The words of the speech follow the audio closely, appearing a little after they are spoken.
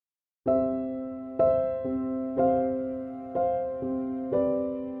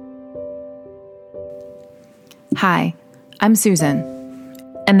Hi, I'm Susan.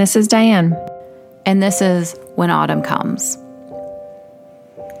 And this is Diane. And this is When Autumn Comes.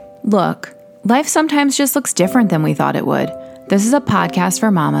 Look, life sometimes just looks different than we thought it would. This is a podcast for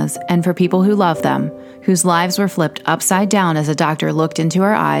mamas and for people who love them, whose lives were flipped upside down as a doctor looked into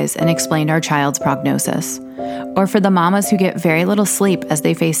our eyes and explained our child's prognosis. Or for the mamas who get very little sleep as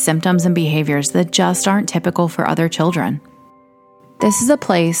they face symptoms and behaviors that just aren't typical for other children. This is a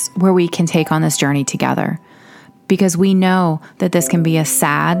place where we can take on this journey together, because we know that this can be a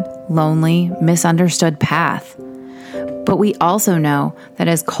sad, lonely, misunderstood path. But we also know that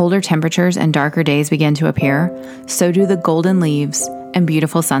as colder temperatures and darker days begin to appear, so do the golden leaves and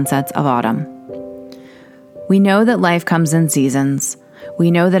beautiful sunsets of autumn. We know that life comes in seasons. We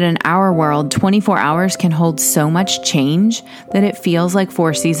know that in our world, 24 hours can hold so much change that it feels like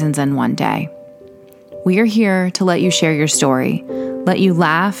 4 seasons in one day. We are here to let you share your story, let you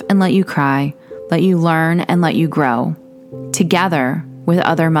laugh and let you cry, let you learn and let you grow, together with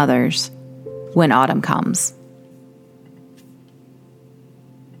other mothers, when autumn comes.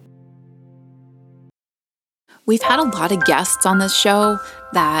 We've had a lot of guests on this show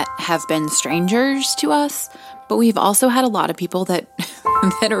that have been strangers to us, but we've also had a lot of people that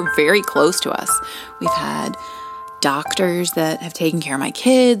are very close to us. We've had doctors that have taken care of my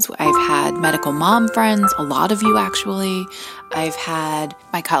kids. I've had medical mom friends, a lot of you actually. I've had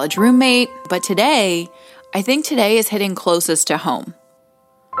my college roommate. But today, I think today is hitting closest to home.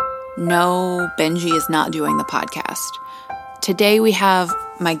 No, Benji is not doing the podcast. Today we have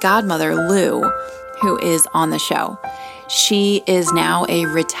my godmother, Lou, who is on the show. She is now a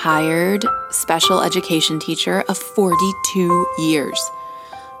retired special education teacher of 42 years.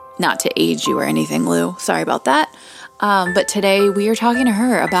 Not to age you or anything, Lou. Sorry about that. But today we are talking to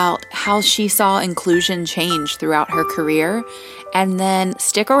her about how she saw inclusion change throughout her career. And then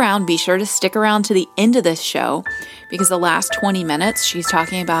stick around. Be sure to stick around to the end of this show, because the last 20 minutes she's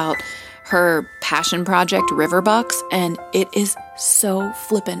talking about her passion project, Riverbucks, and it is so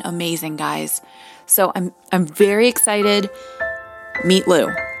flippin' amazing, guys. So I'm very excited. Meet Lou.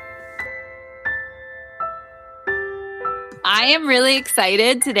 I am really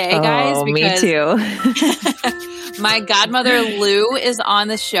excited today, guys. Because me too. My godmother, Lou, is on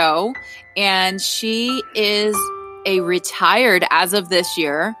the show, and she is a retired, as of this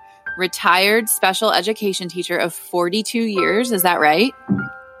year, retired special education teacher of 42 years. Is that right?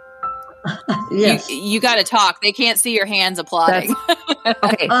 Yes. You got to talk. They can't see your hands applauding.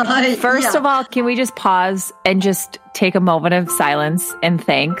 Okay. First of all, can we just pause and just take a moment of silence and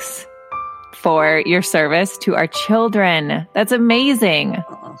thanks for your service to our children? That's amazing.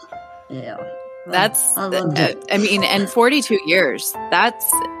 Yeah. That's, I mean, and 42 years,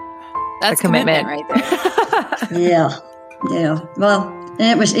 that's a commitment right there. Yeah. Well, and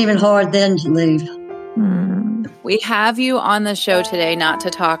it was even hard then to leave. We have you on the show today not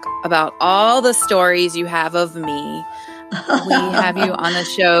to talk about all the stories you have of me. We have you on the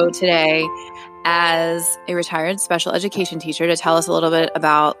show today as a retired special education teacher to tell us a little bit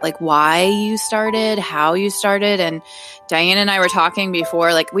about like why you started, how you started. And Diane and I were talking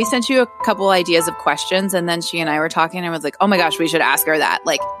before, like we sent you a couple ideas of questions, and then she and I were talking and I was like, oh my gosh, we should ask her that.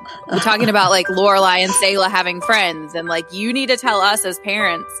 Like we're talking about like Lorelai and Selah having friends, and like you need to tell us as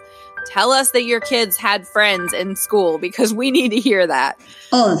parents, tell us that your kids had friends in school, because we need to hear that.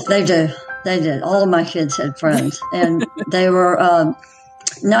 Oh, they do. They did. All of my kids had friends, and they were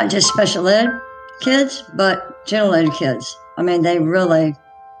not just special ed kids, but general ed kids. I mean, they really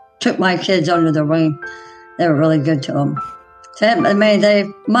took my kids under their wing. They were really good to them. So, I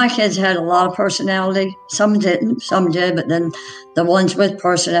mean, my kids had a lot of personality. Some didn't, some did, but then the ones with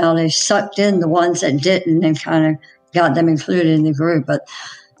personality sucked in the ones that didn't and kind of got them included in the group. But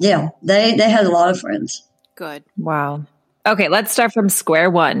yeah, they had a lot of friends. Good. Wow. Okay, let's start from square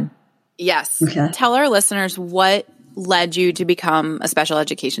one. Yes. Okay. Tell our listeners what led you to become a special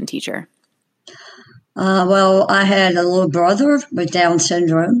education teacher. Well, I had a little brother with Down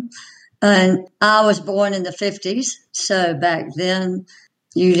syndrome, and I was born in the 50s. So back then,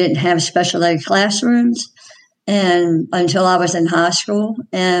 you didn't have special ed classrooms, and until I was in high school,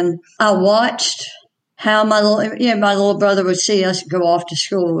 and I watched how my little brother would see us go off to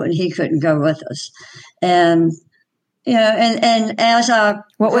school, and he couldn't go with us, and and as I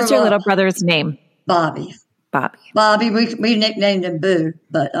what was your little brother's name? Bobby. We nicknamed him Boo,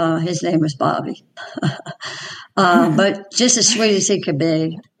 but his name was Bobby. But just as sweet as he could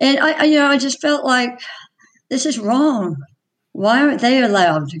be. And I just felt like this is wrong. Why aren't they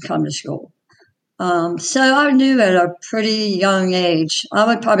allowed to come to school? So I knew at a pretty young age, I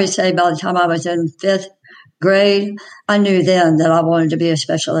would probably say by the time I was in 5th grade, I knew then that I wanted to be a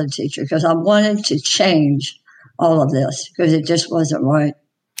special ed teacher because I wanted to change all of this because it just wasn't right.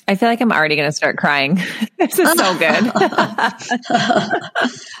 I feel like I'm already going to start crying. This is so good.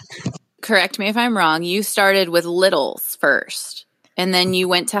 Correct me if I'm wrong. You started with littles first, and then you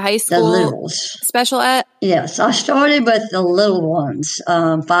went to high school. The littles. Special ed? Yes, I started with the little ones,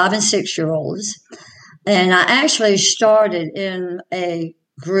 5 and 6 year olds. And I actually started in a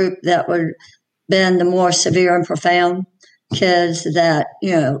group that would been the more severe and profound kids that,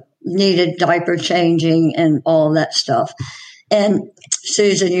 needed diaper changing and all that stuff. And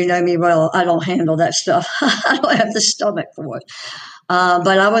Susan, you know me well. I don't handle that stuff. I don't have the stomach for it. But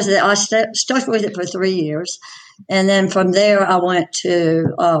I stuck with it for 3 years. And then from there, I went to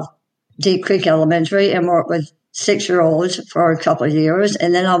Deep Creek Elementary and worked with 6-year-olds for a couple of years.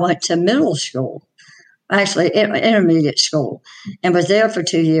 And then I went to middle school, actually intermediate school, and was there for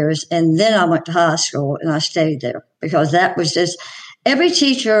 2 years. And then I went to high school and I stayed there because that was just, every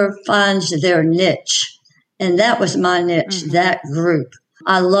teacher finds their niche. And that was my niche, that group.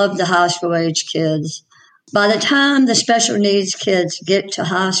 I love the high school age kids. By the time the special needs kids get to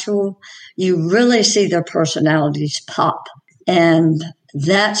high school, you really see their personalities pop. And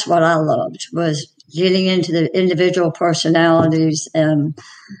that's what I loved, was getting into the individual personalities. And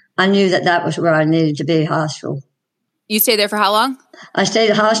I knew that was where I needed to be, high school. You stayed there for how long? I stayed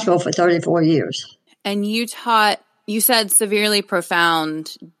at high school for 34 years. And you said severely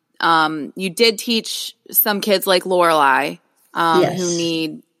profound. You did teach some kids like Lorelei, yes.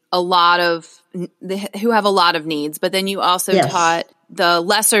 who have a lot of needs, but then you also yes. taught the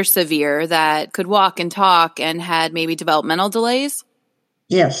lesser severe that could walk and talk and had maybe developmental delays.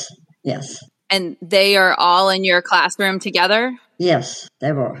 Yes, yes. And they are all in your classroom together? Yes,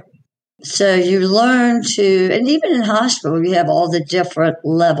 they were. So you learn and even in high school, you have all the different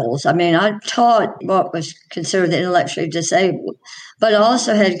levels. I mean, I taught what was considered the intellectually disabled, but I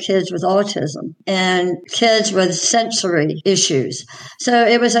also had kids with autism and kids with sensory issues. So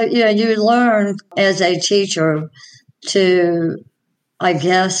it was, you learn as a teacher to, I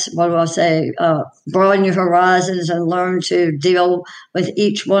guess, broaden your horizons and learn to deal with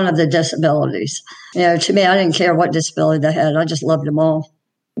each one of the disabilities. To me, I didn't care what disability they had. I just loved them all.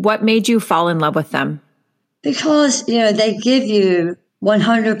 What made you fall in love with them? Because, they give you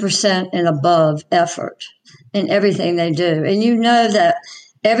 100% and above effort in everything they do. And you know that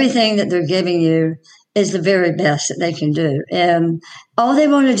everything that they're giving you is the very best that they can do. And all they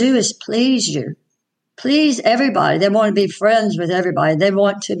want to do is please you, please everybody. They want to be friends with everybody. They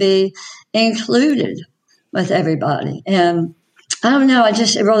want to be included with everybody. And I don't know,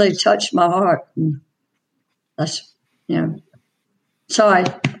 it really touched my heart. That's, sorry,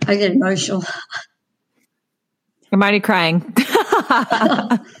 I get emotional. I'm already crying.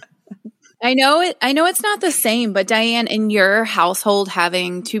 I know it's not the same, but Diane, in your household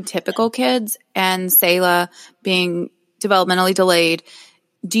having 2 typical kids and Selah being developmentally delayed,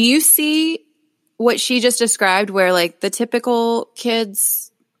 do you see what she just described where like the typical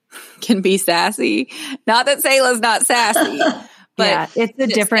kids can be sassy? Not that Selah's not sassy, but yeah, it's a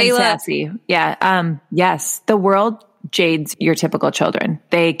different sassy. Yeah. Yes. The world jades your typical children.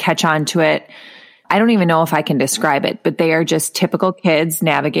 They catch on to it. I don't even know if I can describe it, but they are just typical kids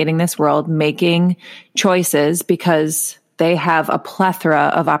navigating this world, making choices because they have a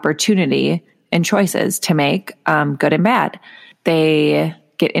plethora of opportunity and choices to make, good and bad. They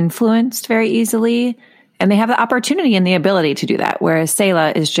get influenced very easily and they have the opportunity and the ability to do that. Whereas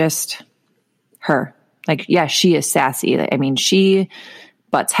Selah is just her. Like, yeah, she is sassy. I mean, she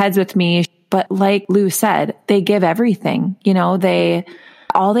butts heads with me, but like Lou said, they give everything, all they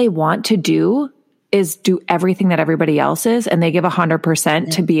want to do is do everything that everybody else is. And they give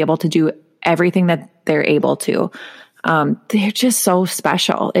 100% to be able to do everything that they're able to. They're just so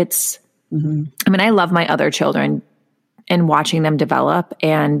special. It's, I love my other children and watching them develop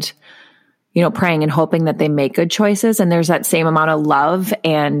and, praying and hoping that they make good choices. And there's that same amount of love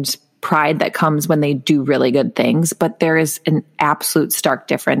and pride that comes when they do really good things. But there is an absolute stark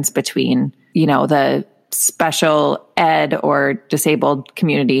difference between, the special ed or disabled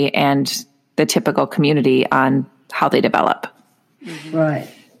community and the typical community on how they develop. Right.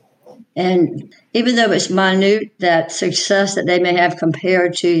 And even though it's minute, that success that they may have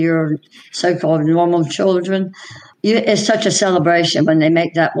compared to your so-called normal children, it's such a celebration when they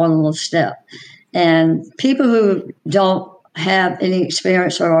make that one little step. And people who don't have any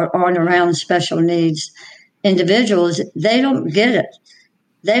experience or aren't around special needs individuals, they don't get it.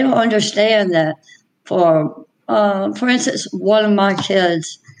 They don't understand that. For instance, one of my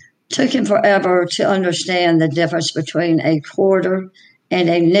kids took him forever to understand the difference between a quarter and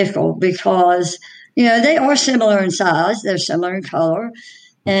a nickel because, they are similar in size. They're similar in color.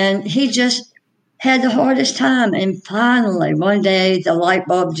 And he had the hardest time. And finally, one day, the light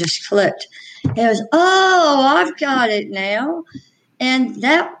bulb just clicked. It was, oh, I've got it now. And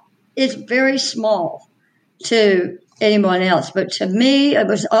that is very small to anyone else. But to me, it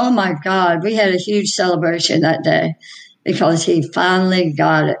was, oh, my God, we had a huge celebration that day because he finally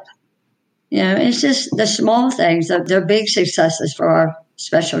got it. You know, it's just the small things. They're big successes for our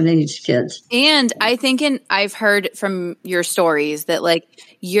special needs kids. And I think I've heard from your stories that like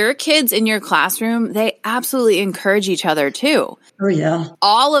your kids in your classroom, they absolutely encourage each other too. Oh, yeah.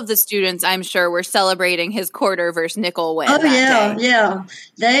 All of the students, I'm sure, were celebrating his quarter versus nickel win. Oh, yeah,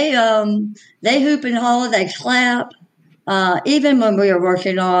 day. Yeah. They hoop and holler, they clap. Even when we were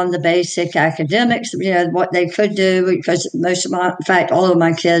working on the basic academics, you know, what they could do, because in fact, all of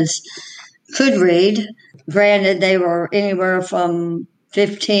my kids could read. Granted, they were anywhere from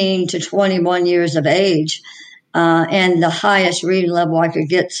 15 to 21 years of age. And the highest reading level I could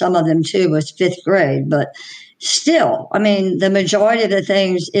get some of them to was 5th grade. But still, I mean, the majority of the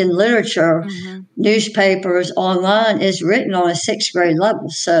things in literature, newspapers, online is written on a 6th grade level.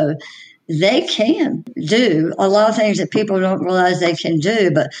 So they can do a lot of things that people don't realize they can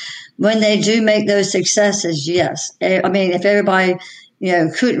do. But when they do make those successes, yes. I mean, if everybody, you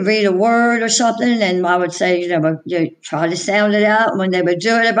know, couldn't read a word or something, and I would say, you try to sound it out. And when they would do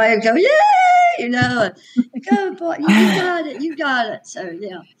it, everybody would go, yay, you know, go boy, you got it. So,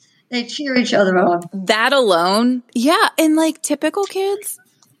 yeah, they cheer each other on. That alone, yeah. And like typical kids,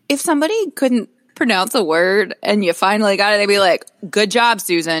 if somebody couldn't pronounce a word and you finally got it, they'd be like, good job,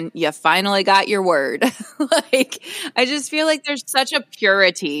 Susan. You finally got your word. Like, I just feel like there's such a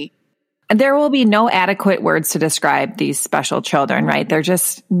purity. There will be no adequate words to describe these special children, right? There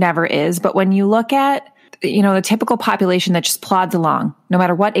just never is. But when you look at, you know, the typical population that just plods along, no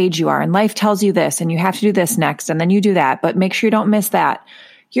matter what age you are, and life tells you this, and you have to do this next, and then you do that, but make sure you don't miss that.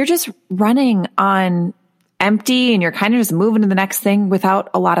 You're just running on empty and you're kind of just moving to the next thing without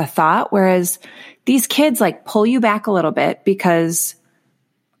a lot of thought. Whereas these kids like pull you back a little bit because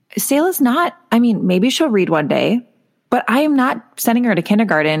Sayla's not, I mean, maybe she'll read one day, but I am not sending her to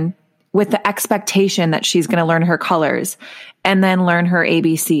kindergarten with the expectation that she's going to learn her colors and then learn her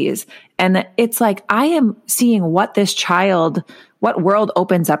ABCs. And it's like, I am seeing what world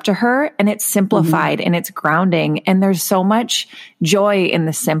opens up to her, and it's simplified and it's grounding. And there's so much joy in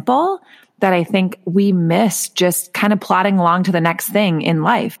the simple that I think we miss just kind of plodding along to the next thing in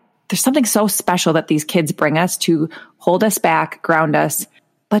life. There's something so special that these kids bring us to hold us back, ground us.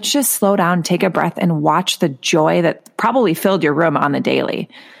 Let's just slow down, take a breath, and watch the joy that probably filled your room on the daily.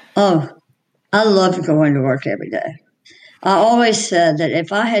 Oh, I loved going to work every day. I always said that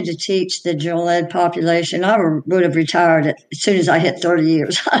if I had to teach the general ed population, I would have retired as soon as I hit 30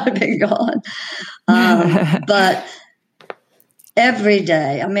 years. I'd have been gone. But every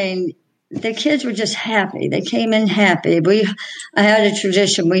day, I mean, the kids were just happy. They came in happy. I had a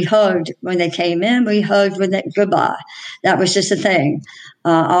tradition. We hugged when they came in. We hugged when goodbye. That was just a thing.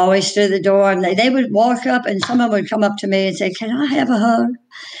 I always stood at the door, and they would walk up, and someone would come up to me and say, "Can I have a hug?"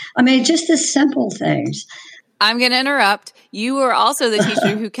 I mean, just the simple things. I'm going to interrupt. You were also the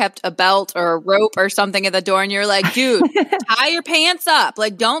teacher who kept a belt or a rope or something at the door, and you're like, dude, tie your pants up.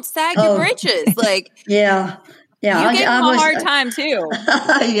 Like, don't sag your britches. Like, yeah. You gave them a hard time, too.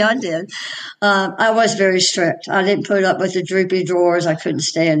 Yeah, I did. I was very strict. I didn't put up with the droopy drawers. I couldn't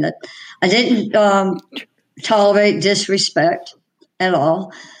stand it. I didn't tolerate disrespect at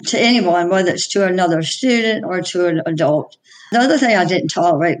all to anyone, whether it's to another student or to an adult. The other thing I didn't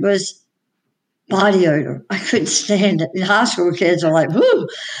tolerate was body odor. I couldn't stand it. And high school kids are like, whoo.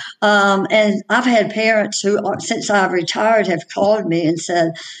 And I've had parents who, since I've retired, have called me and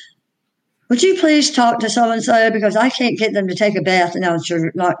said, would you please talk to so-and-so because I can't get them to take a bath now that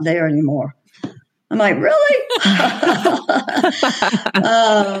you're not there anymore. I'm like, really?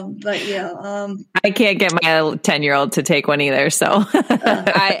 But yeah. I can't get my 10-year-old to take one either. So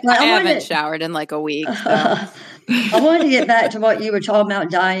I haven't showered in like a week. So. I wanted to get back to what you were talking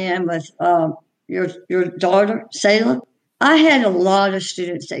about, Diane, with your daughter, Sayla. I had a lot of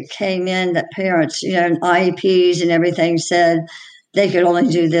students that came in that parents, you know, and IEPs and everything said they could only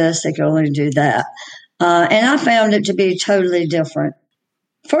do this, they could only do that. And I found it to be totally different.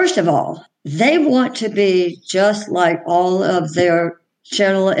 First of all, they want to be just like all of their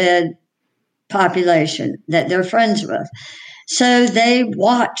general ed population that they're friends with. So they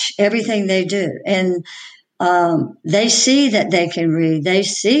watch everything they do. And they see that they can read. They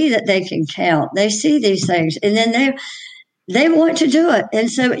see that they can count. They see these things. And then they want to do it. And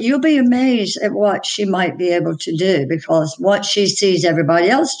so you'll be amazed at what she might be able to do, because once she sees everybody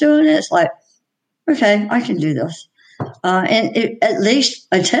else doing it, it's like, okay, I can do this. at least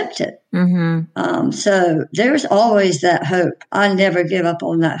attempt it. Mm-hmm. So there's always that hope. I never give up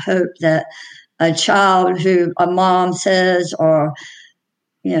on that hope that a child who a mom says or,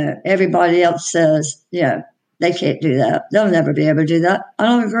 everybody else says, they can't do that. They'll never be able to do that. I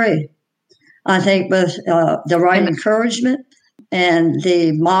don't agree. I think with the right encouragement and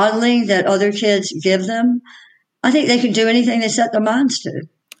the modeling that other kids give them, I think they can do anything they set their minds to.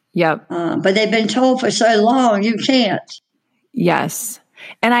 Yep. But they've been told for so long, you can't. Yes.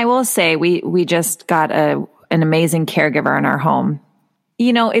 And I will say, we just got an amazing caregiver in our home.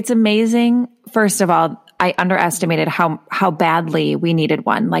 It's amazing. First of all, I underestimated how badly we needed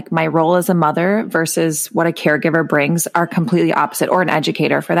one. Like my role as a mother versus what a caregiver brings are completely opposite, or an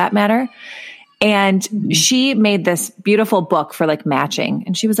educator for that matter. And she made this beautiful book for like matching.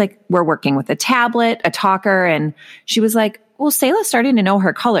 And she was like, we're working with a tablet, a talker. And she was like, well, Sayla's starting to know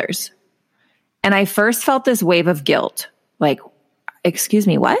her colors. And I first felt this wave of guilt. Like, excuse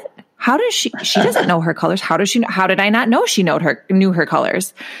me, what? How does she doesn't know her colors. How did I not know she knew her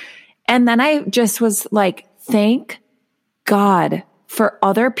colors? And then I just was like, thank God for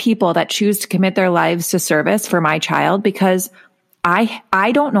other people that choose to commit their lives to service for my child, because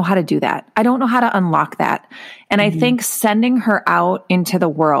I don't know how to do that. I don't know how to unlock that. And I think sending her out into the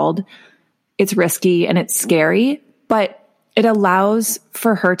world, it's risky and it's scary, but it allows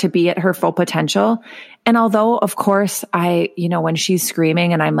for her to be at her full potential. And although, of course, when she's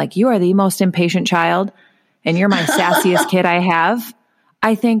screaming and I'm like, you are the most impatient child and you're my sassiest kid I have,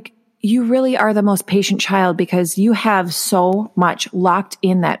 I think you really are the most patient child, because you have so much locked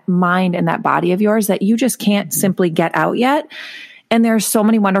in that mind and that body of yours that you just can't simply get out yet. And there are so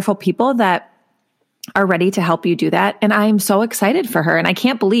many wonderful people that are ready to help you do that. And I'm so excited for her. And I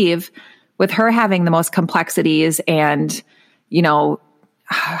can't believe, with her having the most complexities and,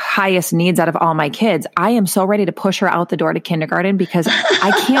 highest needs out of all my kids, I am so ready to push her out the door to kindergarten, because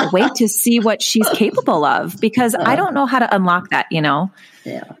I can't wait to see what she's capable of, because I don't know how to unlock that,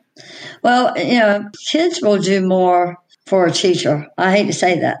 Yeah. Well, kids will do more for a teacher. I hate to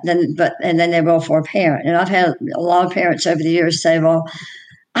say that, and then they will for a parent. And I've had a lot of parents over the years say, well,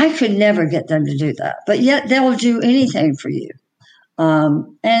 I could never get them to do that, but yet they'll do anything for you.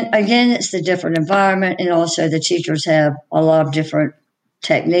 And again, it's the different environment. And also the teachers have a lot of different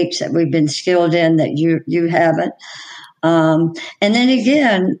techniques that we've been skilled in that you haven't. And then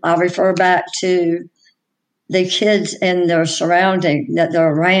again, I'll refer back to the kids and their surrounding that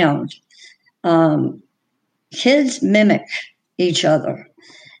they're around. Kids mimic each other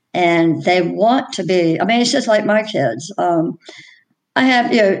and they want to be, it's just like my kids. I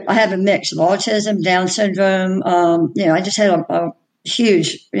have a mix of autism, Down syndrome. I just had a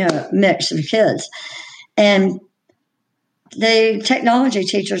huge, mix of kids. And the technology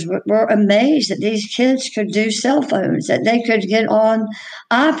teachers were amazed that these kids could do cell phones, that they could get on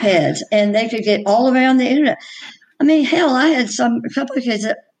iPads and they could get all around the internet. Hell, I had a couple of kids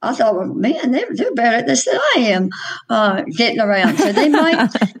that I thought, well, man, they're better at this than I am, getting around. So they might,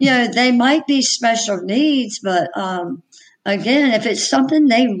 they might be special needs, but again, if it's something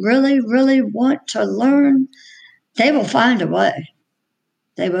they really, really want to learn, they will find a way.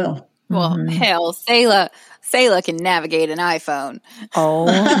 They will. Well, hell, Sayla can navigate an iPhone. Oh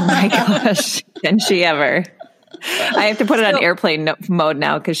my gosh. Can she ever? I have to put it on airplane mode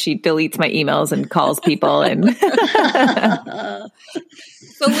now because she deletes my emails and calls people. And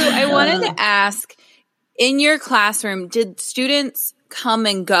So Lou, I wanted to ask, in your classroom, did students come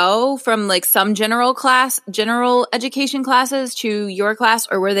and go from like some general education classes to your class,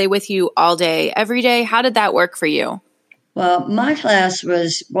 or were they with you all day, every day? How did that work for you? Well, my class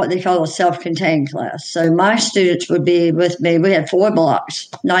was what they call a self-contained class. So my students would be with me. We had 4 blocks,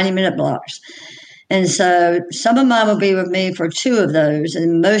 90-minute blocks. And so some of mine would be with me for 2 of those,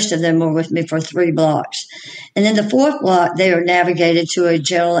 and most of them were with me for 3 blocks. And then the 4th block, they are navigated to a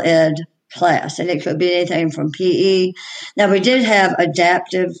general ed class, and it could be anything from PE. Now, we did have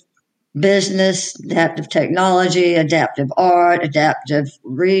adaptive business, adaptive technology, adaptive art, adaptive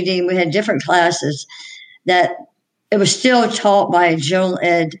reading. We had different classes that it was still taught by a general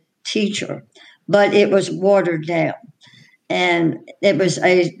ed teacher, but it was watered down. And it was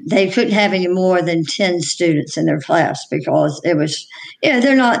they couldn't have any more than 10 students in their class because it was,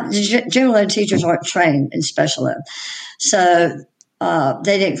 they're not, general ed teachers aren't trained in special ed. So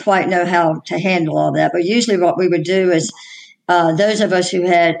they didn't quite know how to handle all that. But usually what we would do is those of us who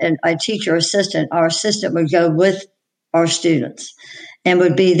had a teacher assistant, our assistant would go with our students and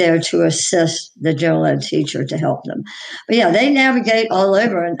would be there to assist the general ed teacher to help them. But they navigate all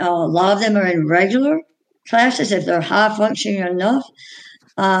over, and a lot of them are in regular classes if they're high functioning enough.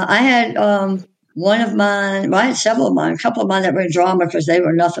 I had one of mine, well, I had several of mine, a couple of mine that were in drama because they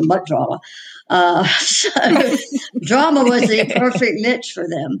were nothing but drama. So drama was the perfect niche for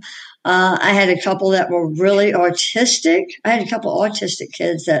them. I had a couple that were really artistic. I had a couple of autistic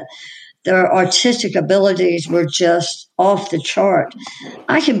kids that their artistic abilities were just off the chart.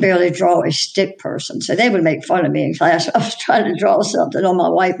 I can barely draw a stick person. So they would make fun of me in class. I was trying to draw something on my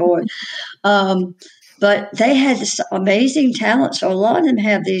whiteboard. But they had this amazing talent. So a lot of them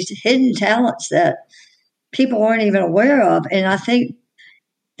have these hidden talents that people aren't even aware of. And I think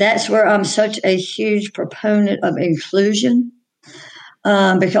that's where I'm such a huge proponent of inclusion,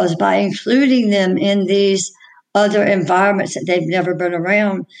 because by including them in these other environments that they've never been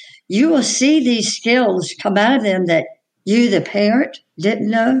around, you will see these skills come out of them that you, the parent, didn't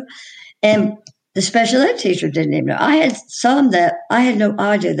know, and the special ed teacher didn't even know. I had some that I had no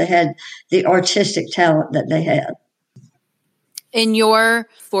idea they had the artistic talent that they had. In your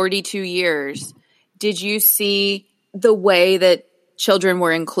 42 years, did you see the way that children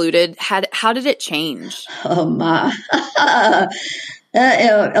were included? How did it change? Oh, my.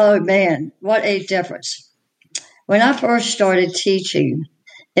 Oh, man, what a difference. When I first started teaching,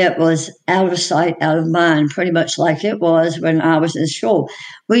 it was out of sight, out of mind, pretty much like it was when I was in school.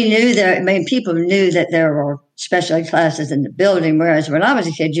 We knew people knew that there were special ed classes in the building, whereas when I was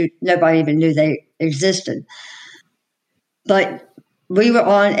a kid, nobody even knew they existed. But we were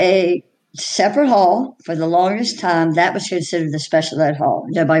on a separate hall for the longest time. That was considered the special ed hall.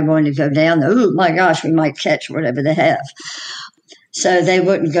 Nobody wanted to go down. Oh, my gosh, we might catch whatever they have. So they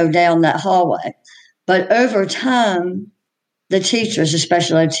wouldn't go down that hallway. But over time, the teachers, the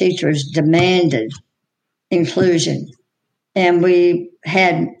special ed teachers, demanded inclusion. And we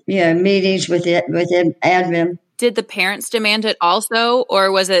had, meetings with admin. Did the parents demand it also,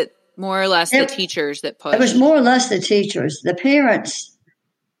 or was it more or less the teachers that pushed? It was more or less the teachers. The parents,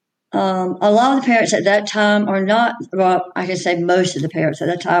 a lot of the parents at that time are not, well, I can say most of the parents at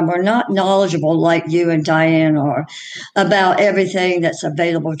that time are not knowledgeable like you and Diane are about everything that's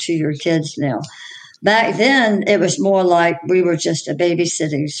available to your kids now. Back then, it was more like we were just a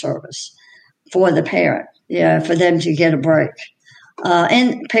babysitting service for the parent, for them to get a break.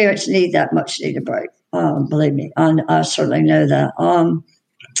 And parents need a break, believe me. I certainly know that.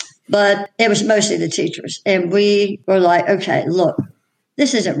 But it was mostly the teachers. And we were like, okay, look,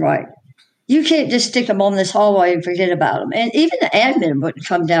 this isn't right. You can't just stick them on this hallway and forget about them. And even the admin wouldn't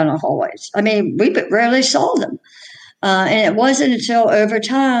come down on hallways. I mean, we rarely saw them. And it wasn't until over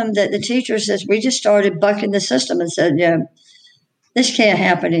time that the teachers says we just started bucking the system and said, this can't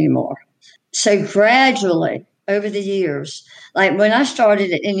happen anymore. So gradually over the years, like when I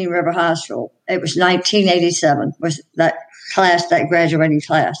started at Indian River High School, it was 1987 was that graduating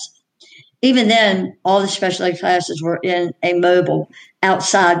class. Even then, all the special ed classes were in a mobile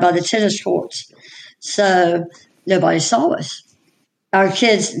outside by the tennis courts. So nobody saw us. Our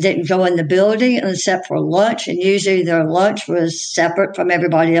kids didn't go in the building except for lunch, and usually their lunch was separate from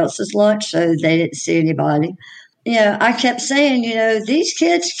everybody else's lunch, so they didn't see anybody. I kept saying, these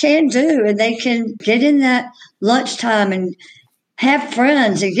kids can do, and they can get in that lunchtime and have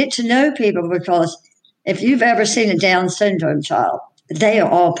friends and get to know people, because if you've ever seen a Down syndrome child, they are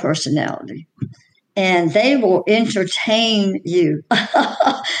all personality. And they will entertain you.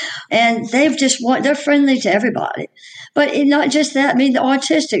 And they're friendly to everybody. But not just that. I mean, the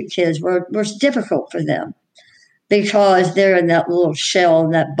autistic kids were difficult for them because they're in that little shell,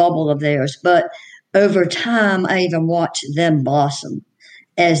 in that bubble of theirs. But over time, I even watched them blossom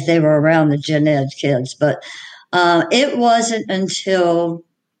as they were around the gen ed kids. But it wasn't until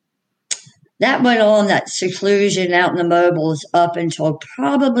that went on, that seclusion out in the mobiles, up until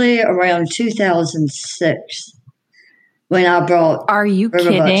probably around 2006 when I brought Are you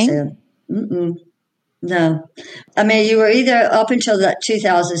Riverbucks kidding? in. No. I mean, you were either up until that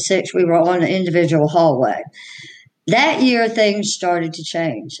 2006, we were on an individual hallway. That year, things started to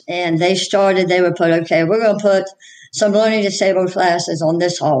change. And they would put, okay, we're going to put some learning disabled classes on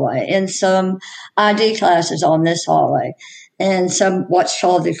this hallway and some ID classes on this hallway. And some what's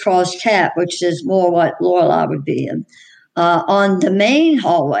called the cross cap, which is more what Lorelei would be in, on the main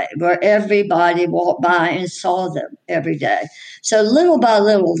hallway where everybody walked by and saw them every day. So little by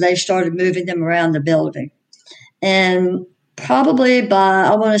little, they started moving them around the building. And probably by,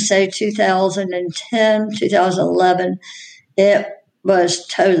 I want to say 2010, 2011, it was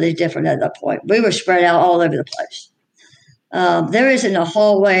totally different at that point. We were spread out all over the place. There isn't a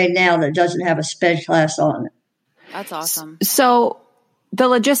hallway now that doesn't have a sped class on it. That's awesome. So the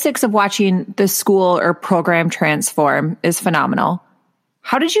logistics of watching the school or program transform is phenomenal.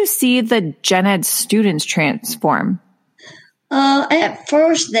 How did you see the gen ed students transform? At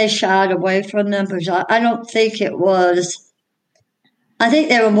first, they shied away from them because I don't think it was. I think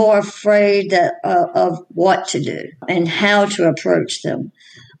they were more afraid of what to do and how to approach them.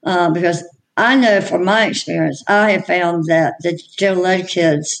 Because I know from my experience, I have found that the general ed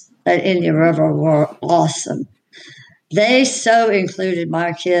kids at Indian River were awesome. They so included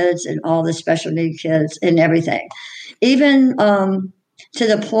my kids and all the special need kids and everything. Even to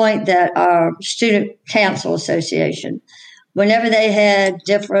the point that our Student Council Association, whenever they had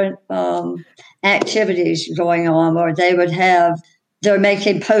different activities going on, or they're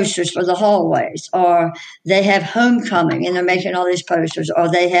making posters for the hallways, or they have homecoming and they're making all these posters,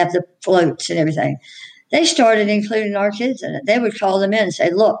 or they have the floats and everything. They started including our kids in it. They would call them in and say,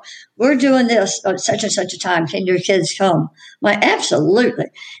 look, we're doing this at such and such a time. Can your kids come? I'm like, absolutely.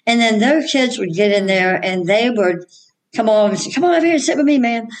 And then their kids would get in there and they would come on and say, come on over here and sit with me,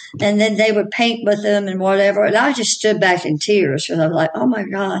 man. And then they would paint with them and whatever. And I just stood back in tears because I was like, oh my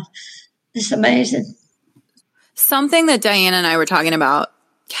God, this is amazing. Something that Diana and I were talking about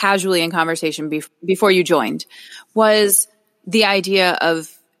casually in conversation before you joined was the idea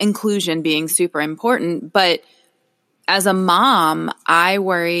of inclusion being super important. But as a mom, I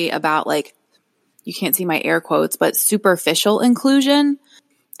worry about, like, you can't see my air quotes, but superficial inclusion.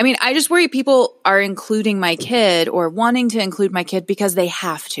 I mean, I just worry people are including my kid or wanting to include my kid because they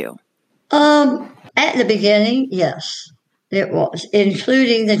have to. At the beginning, yes, it was,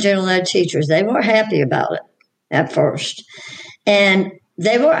 including the general ed teachers. They weren't happy about it at first. And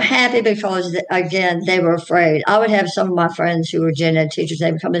they weren't happy because, again, they were afraid. I would have some of my friends who were gen ed teachers.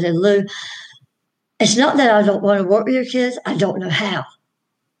 They would come and say, Lou, it's not that I don't want to work with your kids. I don't know how.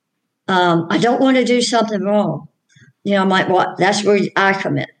 I don't want to do something wrong. You know, I'm like, well, that's where I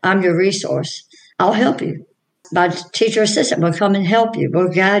come in. I'm your resource. I'll help you. My teacher assistant will come and help you. We'll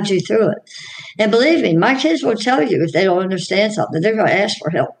guide you through it. And believe me, my kids will tell you if they don't understand something, they're going to ask for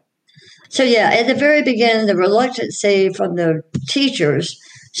help. So, yeah, at the very beginning, the reluctancy from the teacher's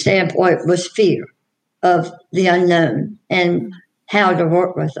standpoint was fear of the unknown and how to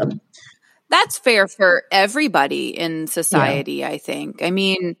work with them. That's fair for everybody in society, yeah. I think. I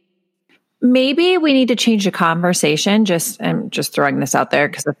mean, maybe we need to change the conversation. I'm just throwing this out there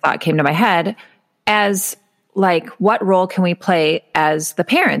because the thought came to my head as, like, what role can we play as the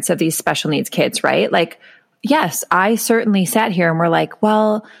parents of these special needs kids, right? Like, yes, I certainly sat here and we're like,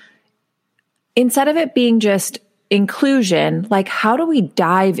 well, instead of it being just inclusion, like, how do we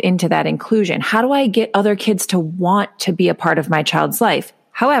dive into that inclusion? How do I get other kids to want to be a part of my child's life?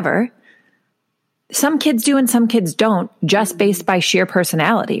 However, some kids do and some kids don't, just based by sheer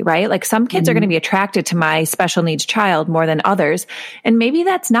personality, right? Like, some kids are going to be attracted to my special needs child more than others. And maybe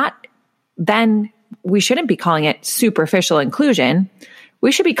that's not, then we shouldn't be calling it superficial inclusion.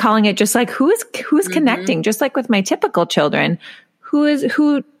 We should be calling it just like who's connecting, just like with my typical children.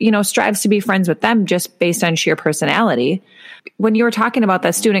 Who strives to be friends with them just based on sheer personality. When you were talking about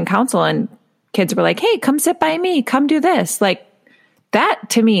the student council and kids were like, hey, come sit by me, come do this. Like, that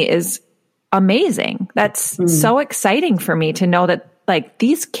to me is amazing. That's so exciting for me to know that, like,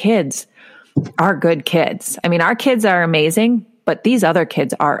 these kids are good kids. I mean, our kids are amazing, but these other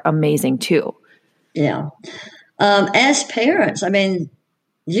kids are amazing too. Yeah. As parents, I mean,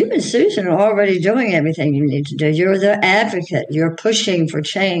 you and Susan are already doing everything you need to do. You're the advocate. You're pushing for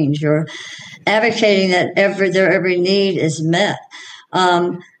change. You're advocating that their every need is met.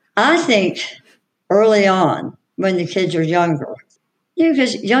 I think early on, when the kids are younger,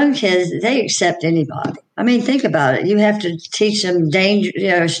 because young kids, they accept anybody. I mean, think about it. You have to teach them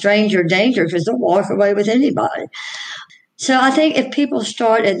stranger danger, because they'll walk away with anybody. So I think if people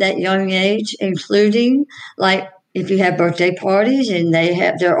start at that young age, including, like, if you have birthday parties and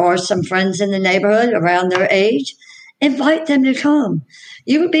there are some friends in the neighborhood around their age, invite them to come.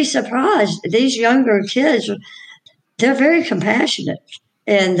 You would be surprised. These younger kids, they're very compassionate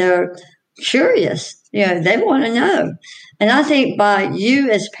and they're curious. You know, they want to know. And I think by you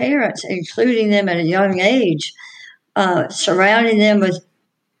as parents, including them at a young age, surrounding them with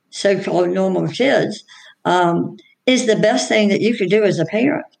so-called normal kids, is the best thing that you could do as a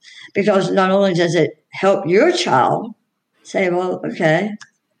parent. Because not only does it help your child say, well, okay,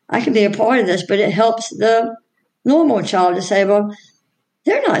 I can be a part of this, but it helps the normal child to say, well,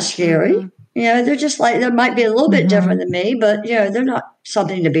 they're not scary. You know, they're just like, they might be a little bit different than me, but, you know, they're not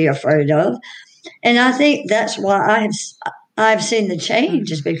something to be afraid of. And I think that's why I've seen the change,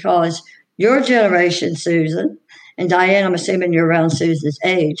 is because your generation, Susan, and Diane, I'm assuming you're around Susan's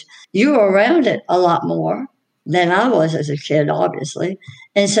age, you were around it a lot more than I was as a kid, obviously.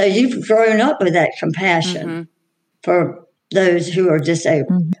 And so you've grown up with that compassion for those who are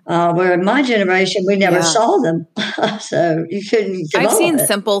disabled. Where in my generation, we never saw them. So you couldn't develop I've seen it.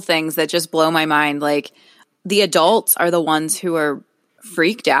 simple things that just blow my mind. Like the adults are the ones who are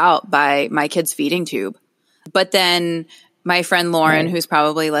freaked out by my kid's feeding tube. But then my friend Lauren, who's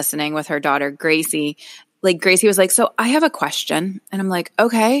probably listening with her daughter, Gracie, like Gracie was like, so I have a question. And I'm like,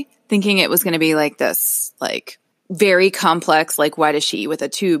 okay, thinking it was going to be like this, like very complex, like why does she eat with a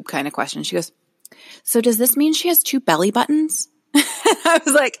tube kind of question. She goes, so does this mean she has 2 belly buttons? I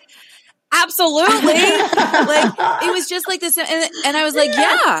was like, absolutely. Like it was just like this. And I was like,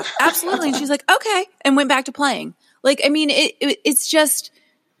 yeah, absolutely. And she's like, okay. And went back to playing. Like, I mean, it's just,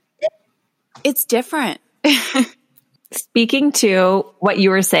 it's different. Speaking to what you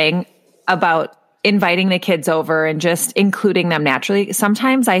were saying about inviting the kids over and just including them naturally,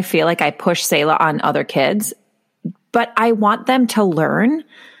 sometimes I feel like I push Selah on other kids, but I want them to learn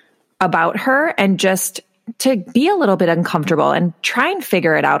about her and just to be a little bit uncomfortable and try and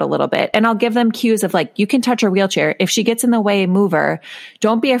figure it out a little bit. And I'll give them cues of like, you can touch her wheelchair. If she gets in the way, move her.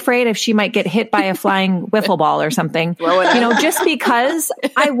 Don't be afraid if she might get hit by a flying wiffle ball or something, just because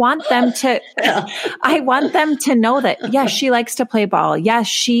I want them to know that, yes, she likes to play ball. Yes,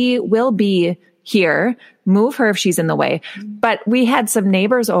 she will be here. Move her if she's in the way. But we had some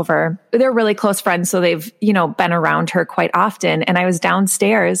neighbors over. They're really close friends. So they've, been around her quite often. And I was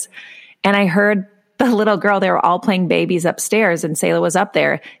downstairs and I heard the little girl, they were all playing babies upstairs and Selah was up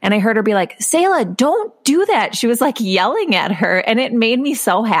there. And I heard her be like, Selah, don't do that. She was like yelling at her. And it made me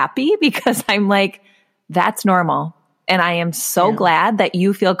so happy because I'm like, that's normal. And I am so glad that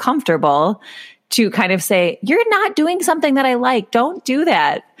you feel comfortable to kind of say, you're not doing something that I like. Don't do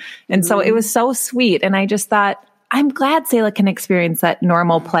that. And so it was so sweet. And I just thought, I'm glad Selah can experience that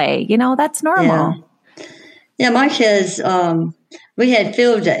normal play. That's normal. Yeah, my kids, we had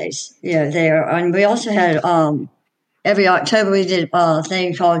field days, there. And we also had, every October, we did a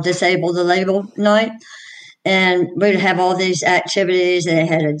thing called Disable the Label Night. And we'd have all these activities. And they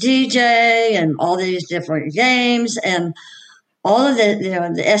had a DJ and all these different games. And all of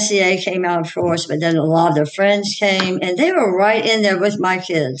the SCA came out, of course, but then a lot of their friends came. And they were right in there with my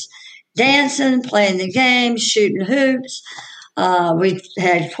kids, dancing, playing the games, shooting hoops. We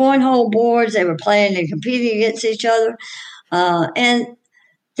had cornhole boards. They were playing and competing against each other. And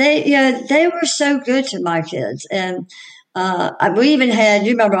they were so good to my kids. And we even had,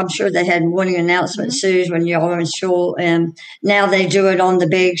 you remember, I'm sure they had morning announcement, Suze, when y'all were in school. And now they do it on the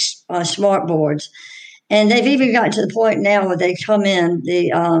big smart boards. And they've even gotten to the point now where they come in,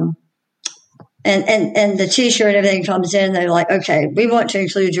 and the T-shirt and everything comes in. They're like, okay, we want to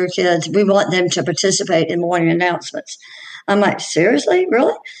include your kids. We want them to participate in morning announcements. I'm like, seriously?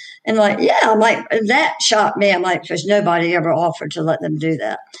 Really? And like, yeah, I'm like, that shocked me. I'm like, because nobody ever offered to let them do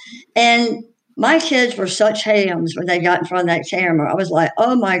that. And my kids were such hams when they got in front of that camera. I was like,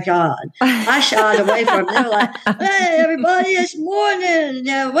 oh my God. I shied away from them. They were like, hey, everybody, it's morning.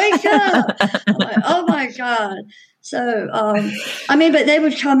 Wake up. I'm like, oh my God. So, but they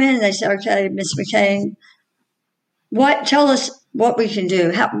would come in and they say, okay, Miss McCain, tell us what we can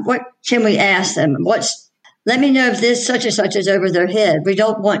do. What can we ask them? Let me know if this such and such is over their head. We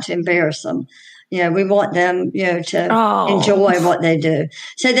don't want to embarrass them. We want them, to enjoy what they do.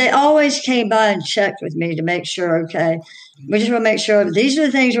 So they always came by and checked with me to make sure, okay, we just want to make sure these are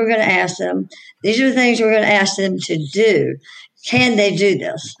the things we're going to ask them. These are the things we're going to ask them to do. Can they do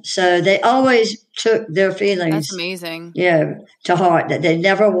this? So they always took their feelings. That's amazing. To heart, that they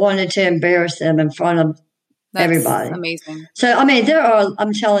never wanted to embarrass them in front of everybody. Amazing. So,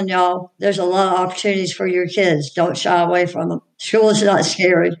 I'm telling y'all, there's a lot of opportunities for your kids. Don't shy away from them. School is not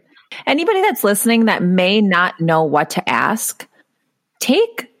scary. Anybody that's listening that may not know what to ask,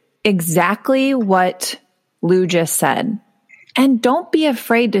 take exactly what Lou just said. And don't be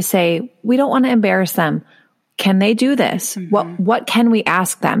afraid to say, we don't want to embarrass them. Can they do this? What can we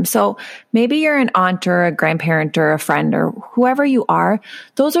ask them? So maybe you're an aunt or a grandparent or a friend or whoever you are.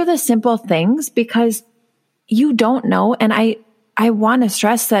 Those are the simple things because you don't know. And I want to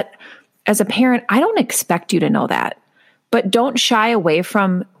stress that as a parent, I don't expect you to know that. But don't shy away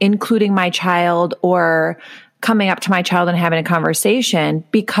from including my child or coming up to my child and having a conversation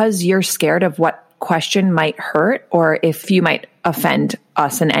because you're scared of what question might hurt or if you might offend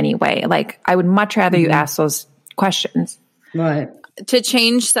us in any way. Like, I would much rather you ask those questions. Right. To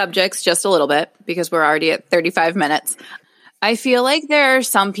change subjects just a little bit, because we're already at 35 minutes, I feel like there are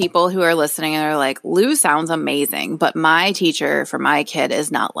some people who are listening and are like, Lou sounds amazing, but my teacher for my kid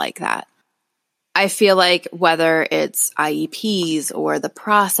is not like that. I feel like whether it's IEPs or the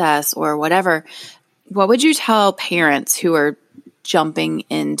process or whatever, what would you tell parents who are jumping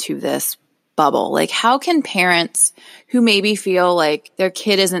into this bubble? Like, how can parents who maybe feel like their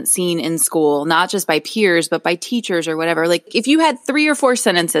kid isn't seen in school, not just by peers, but by teachers or whatever, like if you had 3 or 4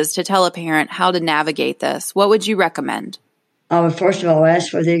 sentences to tell a parent how to navigate this, what would you recommend? I would first of all ask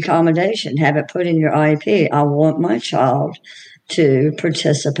for the accommodation, have it put in your IEP. I want my child to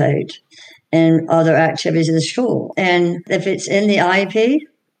participate in other activities in the school. And if it's in the IEP,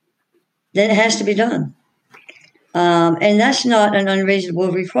 then it has to be done. And that's not an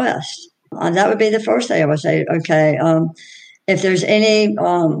unreasonable request. That would be the first thing I would say. Okay, if there's any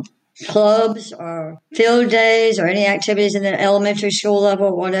clubs or field days or any activities in the elementary school level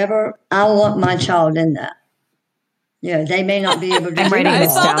or whatever, I want my child in that. Yeah, they may not be able to do it. I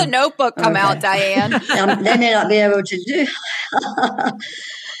saw the Notebook come out, Diane. They may not be able to do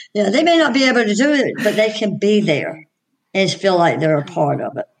they may not be able to do it, but they can be there and feel like they're a part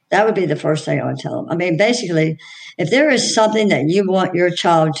of it. That would be the first thing I would tell them. I mean, basically, if there is something that you want your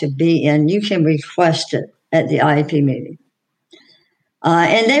child to be in, you can request it at the IEP meeting.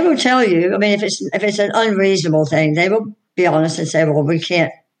 And they will tell you, I mean, if it's an unreasonable thing, they will be honest and say, well, we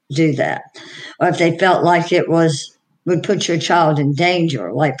can't do that. Or if they felt like it would put your child in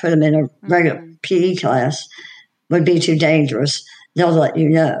danger, like put them in a regular PE class, would be too dangerous, they'll let you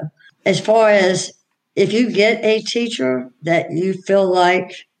know. As far as if you get a teacher that you feel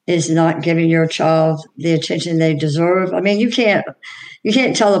like is not giving your child the attention they deserve, I mean, you can't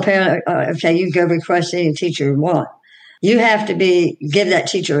tell a parent, okay, you go request any teacher you want. You have to give that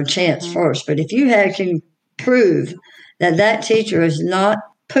teacher a chance first. But if you can prove that teacher is not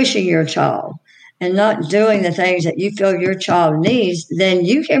pushing your child and not doing the things that you feel your child needs, then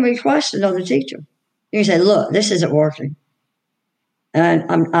you can request another teacher. You can say, look, this isn't working. And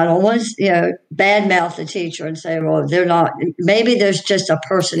I don't want to, badmouth the teacher and say, well, they're not. Maybe there's just a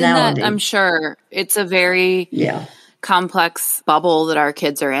personality. I'm sure it's a very complex bubble that our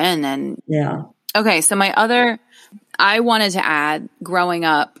kids are in. And okay, so I wanted to add, growing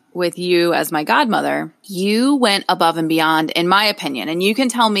up with you as my godmother, you went above and beyond, in my opinion. And you can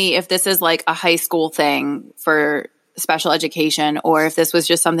tell me if this is like a high school thing for special education or if this was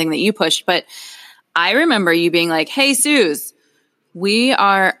just something that you pushed. But I remember you being like, hey, Suze,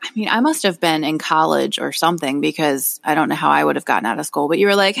 I must have been in college or something because I don't know how I would have gotten out of school. But you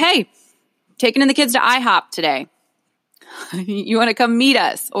were like, hey, taking the kids to IHOP today. You want to come meet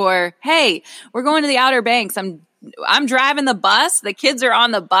us? Or, hey, we're going to the Outer Banks. I'm driving the bus. The kids are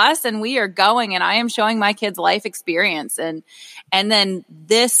on the bus and we are going and I am showing my kids life experience. And then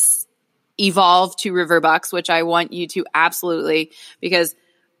this evolved to Riverbucks, which I want you to absolutely, because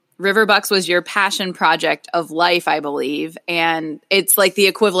Riverbucks was your passion project of life, I believe. And it's like the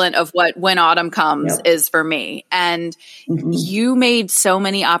equivalent of what When Autumn Comes is for me. And you made so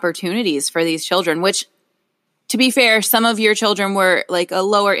many opportunities for these children, which, to be fair, some of your children were like a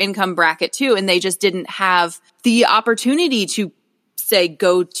lower income bracket too, and they just didn't have the opportunity to say,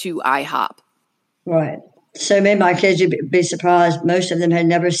 go to IHOP. Right. So maybe my kids, you'd be surprised, most of them had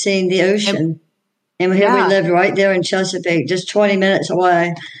never seen the ocean. And here we lived right there in Chesapeake, just 20 minutes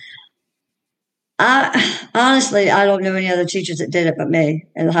away. Honestly, I don't know any other teachers that did it but me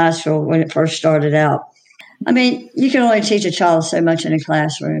in the high school when it first started out. I mean, you can only teach a child so much in a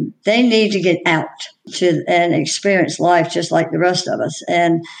classroom. They need to get out and experience life just like the rest of us.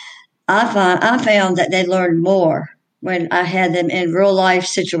 And I found that they learned more when I had them in real life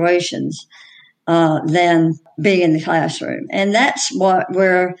situations than being in the classroom. And that's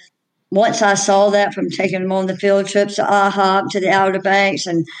where once I saw that from taking them on the field trips to IHOP, to the Outer Banks,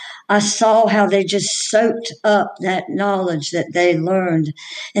 and I saw how they just soaked up that knowledge that they learned.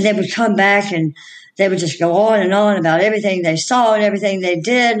 And they would come back and they would just go on and on about everything they saw and everything they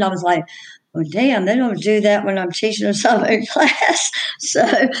did. And I was like, well, damn, they don't do that when I'm teaching them something in class. So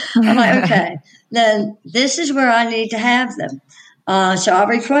I'm like, okay, then this is where I need to have them. So I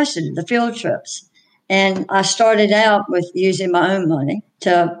requested the field trips. And I started out with using my own money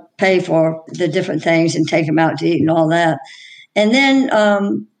to pay for the different things and take them out to eat and all that. And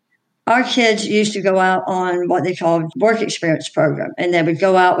then our kids used to go out on what they called work experience program. And they would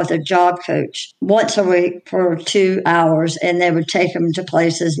go out with a job coach once a week for 2 hours. And they would take them to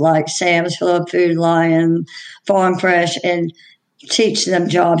places like Sam's Club, Food Lion, Farm Fresh, and teach them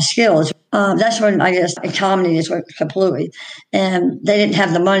job skills. That's when I guess economies went completely. And they didn't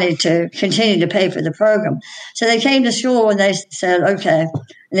have the money to continue to pay for the program. So they came to school and they said, okay.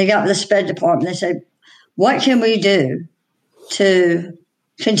 And they got with the SPED department. They said, what can we do to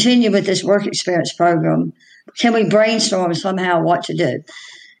continue with this work experience program? Can we brainstorm somehow what to do?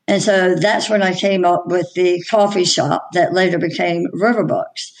 And so that's when I came up with the coffee shop that later became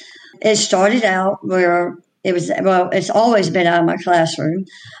Riverbucks. It started out where It's always been out of my classroom.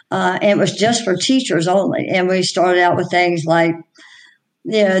 And it was just for teachers only. And we started out with things like,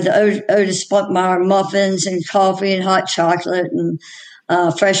 the Otis Spunkmeyer muffins and coffee and hot chocolate and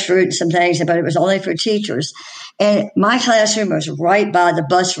fresh fruit and some things, but it was only for teachers. And my classroom was right by the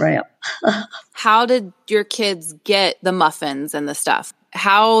bus ramp. How did your kids get the muffins and the stuff?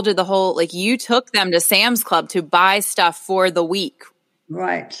 How did you took them to Sam's Club to buy stuff for the week?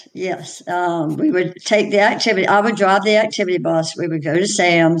 Right. Yes. We would take the activity. I would drive the activity bus. We would go to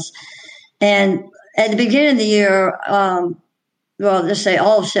Sam's. And at the beginning of the year, let's say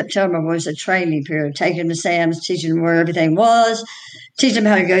all of September was a training period, taking them to Sam's, teaching them where everything was, teaching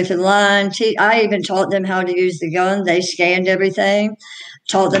them how to go through the line. I even taught them how to use the gun. They scanned everything.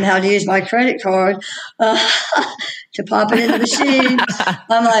 Taught them how to use my credit card to pop it in the machine.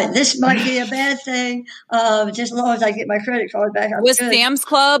 I'm like, this might be a bad thing. Just as long as I get my credit card back. Was Sam's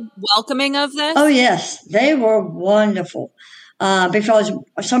Club welcoming of this? Oh, yes. They were wonderful. Because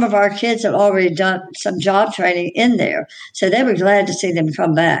some of our kids have already done some job training in there. So they were glad to see them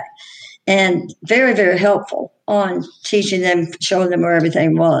come back. And very, very helpful on teaching them, showing them where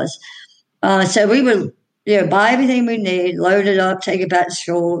everything was. So we would buy everything we need, load it up, take it back to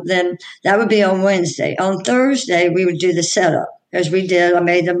school. Then that would be on Wednesday. On Thursday, we would do the setup, as we did. I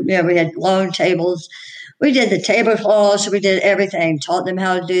made them, we had long tables. We did the tablecloths. We did everything, taught them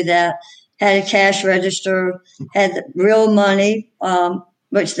how to do that. Had a cash register, had the real money,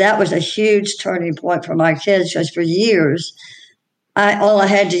 which that was a huge turning point for my kids, because for years, all I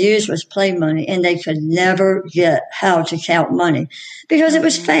had to use was play money, and they could never get how to count money because it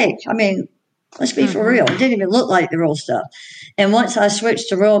was fake. I mean, let's be for real. It didn't even look like the real stuff. And once I switched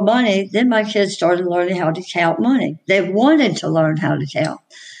to real money, then my kids started learning how to count money. They wanted to learn how to count.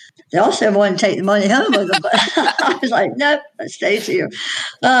 They also wanted to take the money home with them, but I was like, nope, it stays here.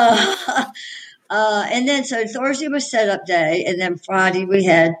 And then so Thursday was setup day, and then Friday we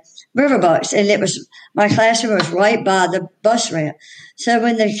had Riverbucks, and my classroom was right by the bus ramp. So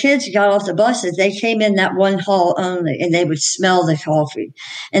when the kids got off the buses, they came in that one hall only, and they would smell the coffee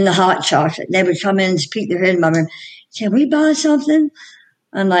and the hot chocolate. They would come in and peek their head in my room. Can we buy something?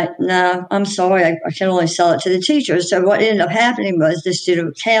 I'm like, no, I'm sorry. I can only sell it to the teachers. So what ended up happening was the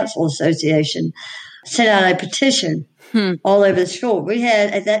Student Council Association sent out a petition all over the school. We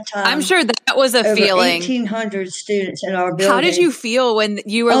had at that time, I'm sure that was a feeling. 1,800 students in our building. How did you feel when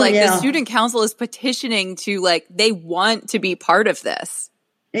you were the Student Council is petitioning to they want to be part of this?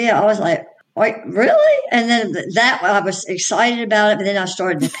 Yeah, I was like, really? And then I was excited about it, but then I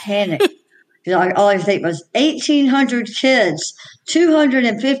started to panic. All I think was 1,800 kids,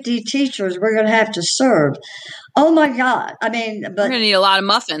 250 teachers we're going to have to serve. Oh, my God. I mean, but we're going to need a lot of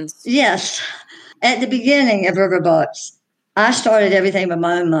muffins. Yes. At the beginning of Riverbucks, I started everything with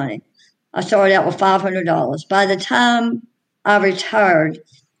my own money. I started out with $500. By the time I retired,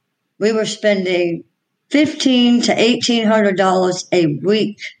 we were spending $1,500 to $1,800 a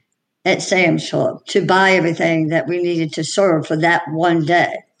week at Sam's Club to buy everything that we needed to serve for that one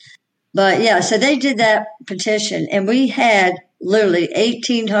day. But yeah, so they did that petition, and we had literally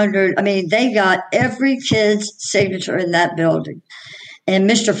 1,800. I mean, they got every kid's signature in that building. And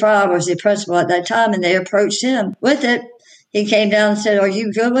Mr. Fry was the principal at that time, and they approached him with it. He came down and said, "Are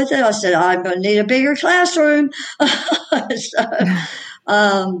you good with it?" I said, "I'm going to need a bigger classroom." But other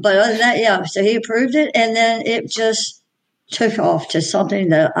than that, yeah, so he approved it, and then it just took off to something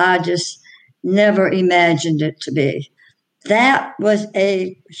that I just never imagined it to be. That was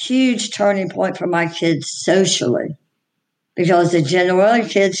a huge turning point for my kids socially, because the general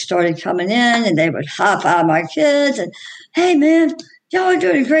kids started coming in, and they would high-five my kids and, "Hey, man, y'all are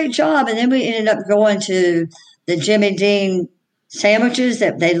doing a great job." And then we ended up going to the Jimmy Dean sandwiches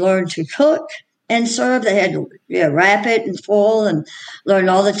that they learned to cook and serve. They had to wrap it in foil and learn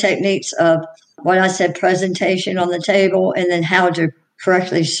all the techniques of what I said, presentation on the table, and then how to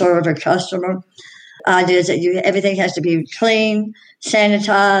correctly serve a customer. Ideas that everything has to be clean,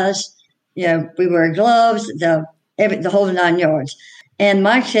 sanitized. We wear gloves, the whole 9 yards. And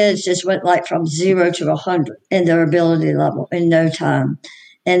my kids just went from 0 to 100 in their ability level in no time.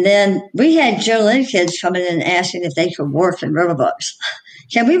 And then we had general ed kids coming in and asking if they could work in Riverbucks.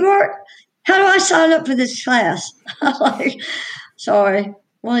 Can we work? How do I sign up for this class? I'm like, sorry,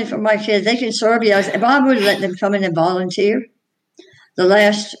 only for my kids. They can serve you. If I would let them come in and volunteer the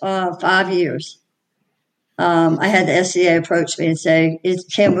last 5 years. I had the SCA approach me and say,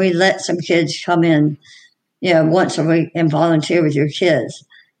 can we let some kids come in, once a week and volunteer with your kids?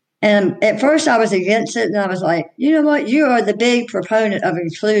 And at first I was against it, and I was like, you know what? You are the big proponent of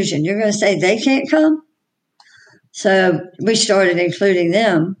inclusion. You're going to say they can't come? So we started including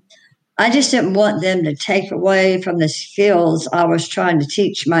them. I just didn't want them to take away from the skills I was trying to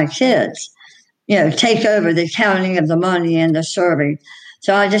teach my kids, take over the counting of the money and the serving.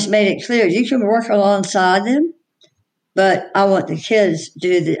 So I just made it clear you can work alongside them, but I want the kids to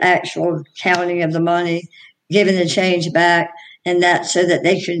do the actual counting of the money, giving the change back, and that so that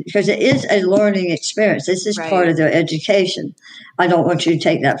they can, because it is a learning experience. This is part of their education. I don't want you to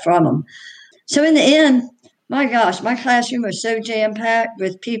take that from them. So in the end, my gosh, my classroom was so jam-packed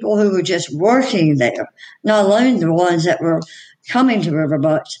with people who were just working there, not alone the ones that were coming to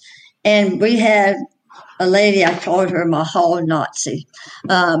Riverbucks. And we had a lady, I called her my hall Nazi,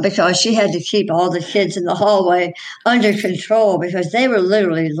 because she had to keep all the kids in the hallway under control because they were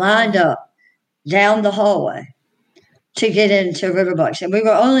literally lined up down the hallway to get into Riverbucks. And we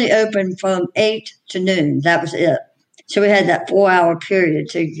were only open from 8 to noon. That was it. So we had that 4-hour period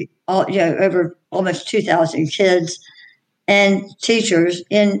to, over almost 2,000 kids and teachers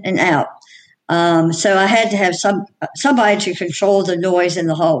in and out. So I had to have somebody to control the noise in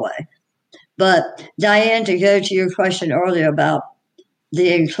the hallway. But Diane, to go to your question earlier about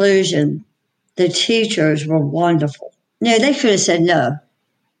the inclusion, the teachers were wonderful. They could have said, no,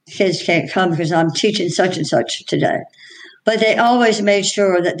 kids can't come because I'm teaching such and such today. But they always made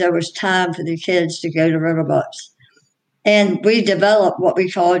sure that there was time for the kids to go to Riverbucks. And we developed what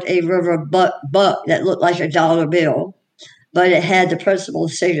we called a Riverbuck buck that looked like a dollar bill, but it had the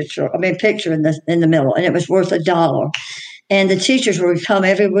principal's picture in the middle, and it was worth $1. And the teachers would come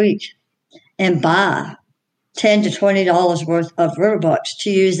every week and buy $10 to $20 worth of Riverbucks to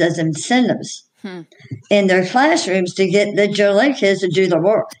use as incentives in their classrooms to get the General Ed kids to do the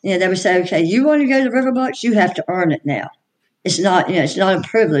work. They would say, okay, you want to go to Riverbucks, you have to earn it now. It's not a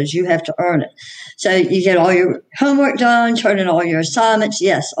privilege. You have to earn it. So you get all your homework done, turn in all your assignments.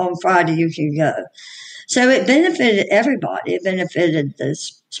 Yes, on Friday you can go. So it benefited everybody. It benefited the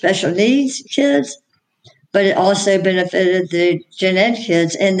special needs kids, but it also benefited the gen ed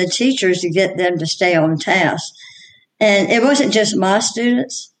kids and the teachers to get them to stay on task. And it wasn't just my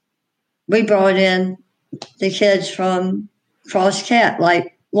students. We brought in the kids from Cross Cat,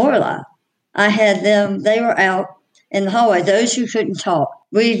 like Lorelei. I had them, they were out in the hallway, those who couldn't talk.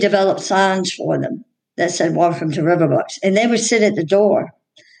 We developed signs for them that said, welcome to Riverbucks. And they would sit at the door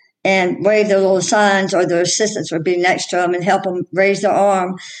and wave their little signs, or their assistants would be next to them and help them raise their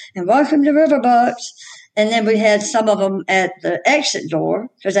arm and welcome to Riverbucks. And then we had some of them at the exit door,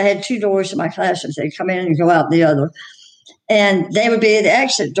 because I had 2 doors to my classrooms. They'd come in and go out the other. And they would be at the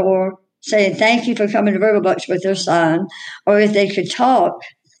exit door saying, thank you for coming to Riverbucks with their sign. Or if they could talk,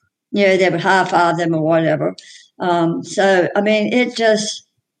 they would high-five them or whatever. It just,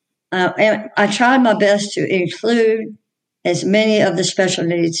 and I tried my best to include as many of the special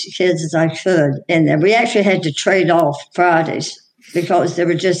needs kids as I could in there. We actually had to trade off Fridays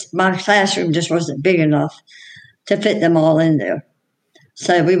because my classroom just wasn't big enough to fit them all in there.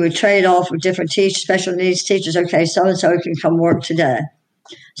 So we would trade off with different special needs teachers. Okay, so-and-so can come work today.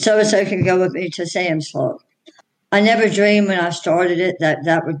 So-and-so can go with me to Sam's Club. I never dreamed when I started it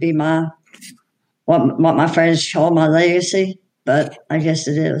that would be what my friends call my legacy, but I guess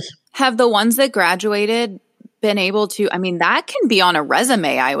it is. Have the ones that graduated been able to, that can be on a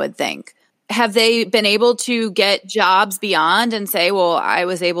resume, I would think. Have they been able to get jobs beyond and say, well, I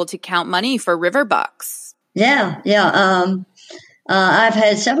was able to count money for Riverbucks? Yeah. I've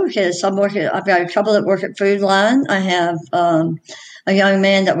had several kids. I've got a couple that work at Food Line. I have a young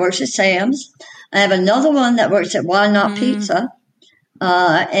man that works at Sam's. I have another one that works at Why Not Pizza.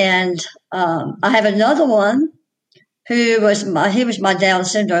 And I have another one who was my Down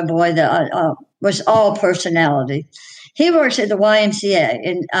syndrome boy that was all personality. He works at the YMCA,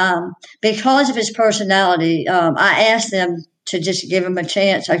 and because of his personality, I asked them to just give him a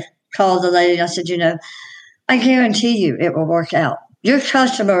chance. I called the lady and I said, I guarantee you it will work out. Your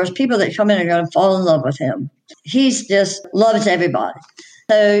customers, people that come in, are going to fall in love with him. He's just loves everybody.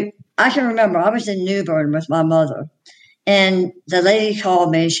 So I can remember I was in New Bern with my mother, and the lady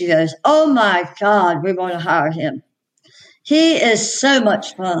called me and she goes, oh my God, we want to hire him. He is so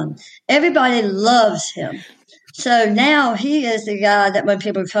much fun. Everybody loves him. So now he is the guy that when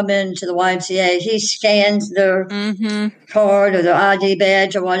people come into the YMCA, he scans their card or their ID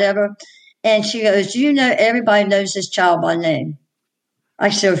badge or whatever. And she goes, everybody knows this child by name. I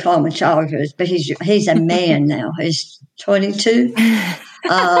still call him a child, but he's a man now. He's 22.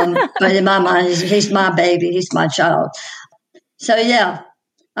 But in my mind, he's my baby. He's my child. So, yeah,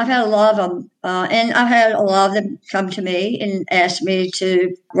 I've had a lot of them. And I've had a lot of them come to me and ask me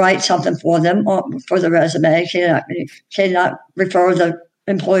to write something for them for the resume. Can I refer the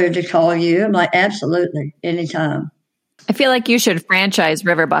employer to call you? I'm like, absolutely, anytime. I feel like you should franchise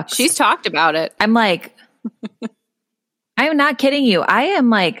Riverbucks. She's talked about it. I'm like, I'm not kidding you. I am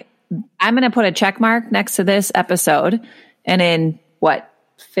like, I'm going to put a check mark next to this episode. And in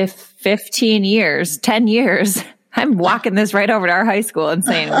 15 years, 10 years, I'm walking this right over to our high school and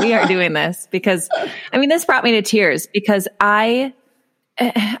saying, we are doing this. Because, I mean, this brought me to tears because I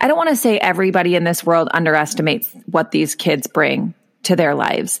don't want to say everybody in this world underestimates what these kids bring to their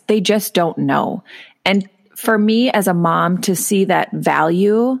lives. They just don't know. And for me as a mom to see that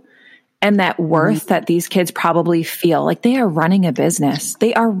value and that worth that these kids probably feel like they are running a business.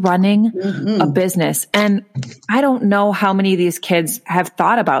 They are running a business. And I don't know how many of these kids have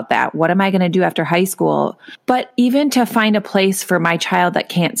thought about that. What am I going to do after high school? But even to find a place for my child that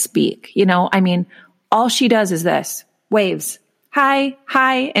can't speak, you know, I mean, all she does is this, waves. Hi,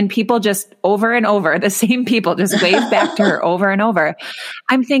 hi. And people just over and over, the same people just wave back to her over and over.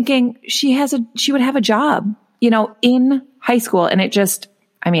 I'm thinking she would have a job, you know, in high school. And it just,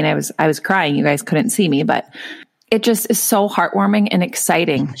 I mean, I was crying. You guys couldn't see me, but it just is so heartwarming and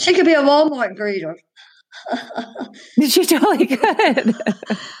exciting. She could be a Walmart greeter. She totally could.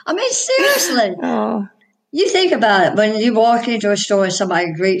 I mean, seriously. Oh. You think about it. When you walk into a store and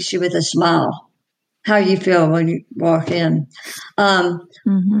somebody greets you with a smile, how you feel when you walk in. You know,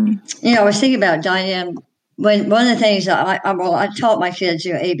 I was thinking about Diane. When one of the things that I taught my kids,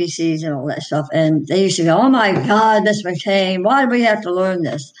 you know, ABCs and all that stuff, and they used to go, "Oh my God, Miss McCain, why do we have to learn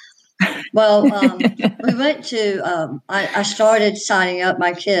this?" Well, we went to. I started signing up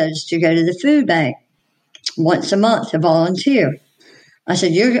my kids to go to the food bank once a month to volunteer. I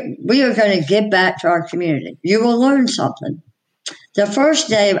said, "We are going to give back to our community. You will learn something." The first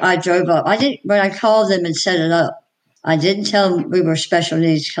day I drove up, when I called them and set it up, I didn't tell them we were a special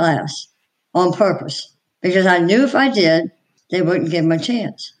needs class on purpose because I knew if I did, they wouldn't give them a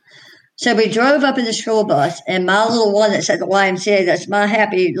chance. So we drove up in the school bus, and my little one that's at the YMCA, that's my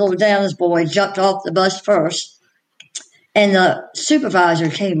happy little Downs boy, jumped off the bus first. And the supervisor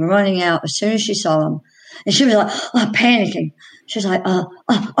came running out as soon as she saw him. And she was like, panicking. She was like,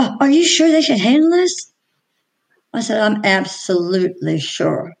 are you sure they can handle this? I said, I'm absolutely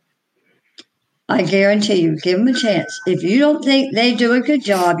sure. I guarantee you, give them a chance. If you don't think they do a good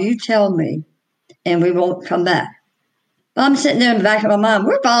job, you tell me, and we won't come back. But I'm sitting there in the back of my mind,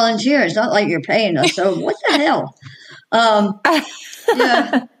 we're volunteers. It's not like you're paying us, so what the hell?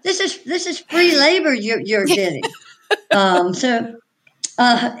 This is free labor you're getting.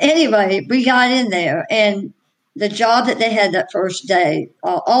 Anyway, we got in there, and the job that they had that first day,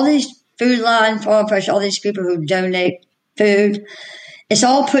 all these Food Line, Farm Fresh, all these people who donate food, it's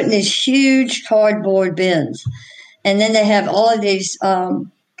all put in these huge cardboard bins. And then they have all of these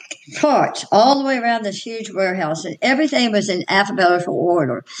carts all the way around this huge warehouse. And everything was in alphabetical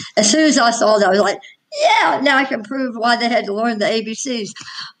order. As soon as I saw that, I was like, yeah, now I can prove why they had to learn the ABCs.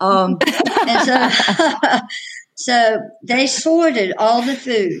 And so they sorted all the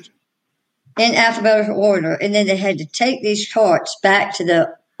food in alphabetical order. And then they had to take these carts back to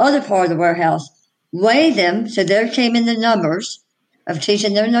the other part of the warehouse, weigh them. So there came in the numbers of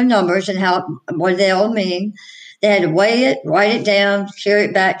teaching them their numbers and what they all mean. They had to weigh it, write it down, carry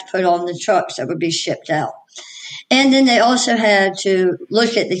it back to put on the trucks that would be shipped out. And then they also had to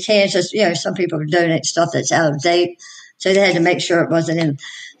look at the cans. You know, some people donate stuff that's out of date, so they had to make sure it wasn't in them.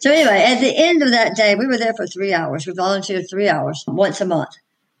 So anyway, at the end of that day, we were there for 3 hours. We volunteered 3 hours once a month.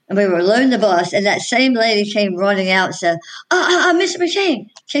 And we were loading the bus, and that same lady came running out and said, Mr. McCain,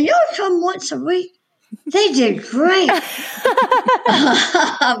 can y'all come once a week? They did great.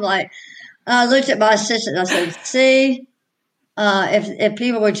 I'm like, I looked at my assistant and I said, see, if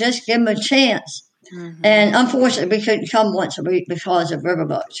people would just give them a chance. Mm-hmm. And unfortunately, we couldn't come once a week because of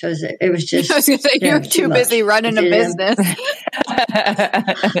Riverbucks, because it was just. I was going to say, you're too busy running a business. No,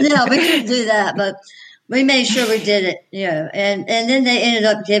 we couldn't do that, but we made sure we did it, you know. And then they ended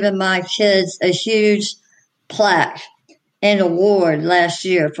up giving my kids a huge plaque and award last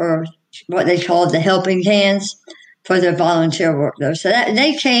year for what they called the helping hands for their volunteer work, though. So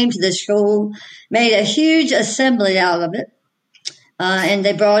they came to the school, made a huge assembly out of it, and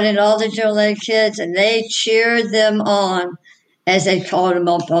they brought in all the general ed kids, and they cheered them on as they called them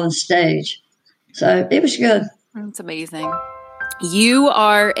up on stage. So it was good. That's amazing. You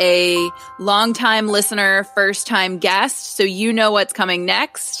are a longtime listener, first-time guest, so you know what's coming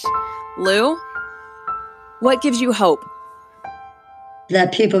next. Lou, what gives you hope?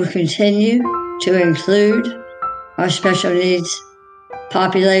 That people continue to include our special needs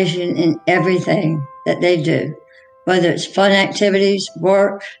population in everything that they do, whether it's fun activities,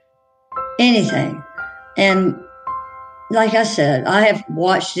 work, anything. And like I said, I have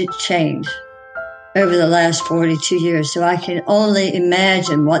watched it change over the last 42 years. So I can only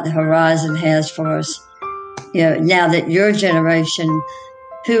imagine what the horizon has for us, now that your generation,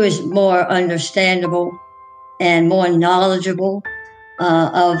 who is more understandable and more knowledgeable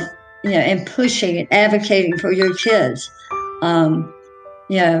and pushing and advocating for your kids.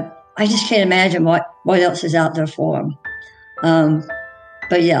 I just can't imagine what else is out there for them.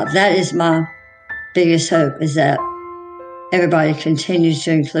 But yeah, that is my biggest hope, is that everybody continues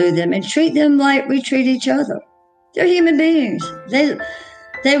to include them and treat them like we treat each other. They're human beings. They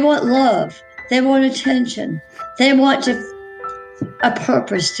want love. They want attention. They want a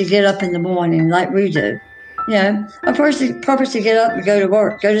purpose to get up in the morning like we do. A purpose to get up and go to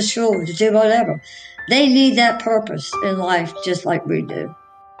work, go to school, to do whatever. They need that purpose in life just like we do.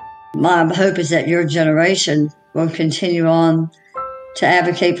 My hope is that your generation will continue on to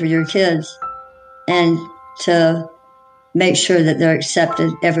advocate for your kids and to make sure that they're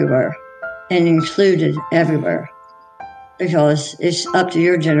accepted everywhere and included everywhere, because it's up to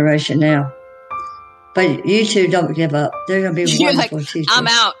your generation now. But you two don't give up. They're going to be wonderful teachers. I'm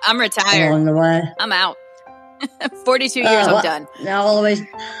out. I'm retired. Along the way. I'm out. 42 years, I'm done.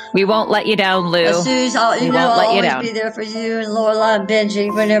 We won't let you down, Lou. As soon as I'll always be there for you and Lorelai and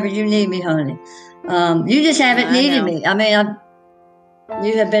Benji whenever you need me, honey. You just haven't needed me. I mean,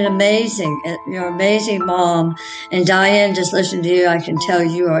 you have been amazing. You're an amazing mom. And Diane, just listen to you, I can tell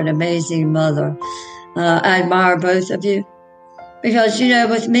you are an amazing mother. I admire both of you. Because,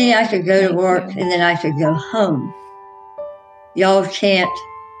 with me, I could go to work and then I could go home. Y'all can't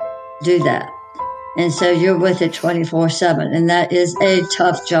do that. And so you're with it 24/7. And that is a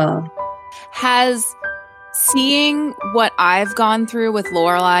tough job. Has seeing what I've gone through with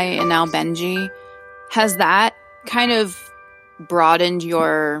Lorelai and now Benji, has that kind of broadened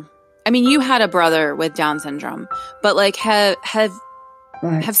your... I mean, you had a brother with Down syndrome, but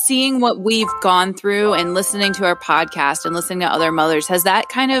have seeing what we've gone through and listening to our podcast and listening to other mothers, has that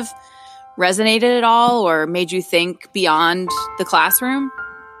kind of resonated at all or made you think beyond the classroom?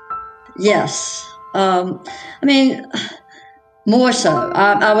 Yes. More so.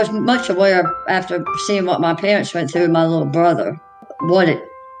 I was much aware after seeing what my parents went through with my little brother, what it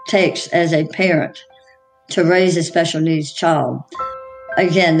takes as a parent to raise a special needs child.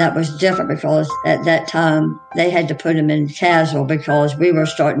 Again, that was different because at that time they had to put him in Caswell because we were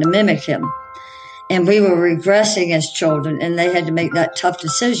starting to mimic him. And we were regressing as children, and they had to make that tough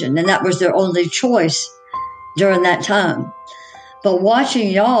decision. And that was their only choice during that time. But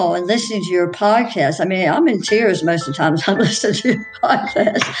watching y'all and listening to your podcast, I mean, I'm in tears most of the times I'm listening to your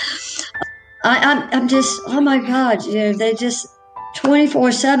podcast. I'm just, oh my God, they just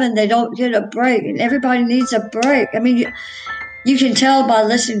 24/7, they don't get a break, and everybody needs a break. I mean, you can tell by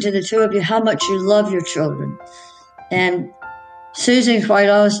listening to the two of you how much you love your children. And Susan, quite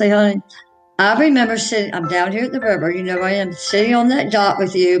honestly, honey, I remember sitting, I'm down here at the river, I am sitting on that dock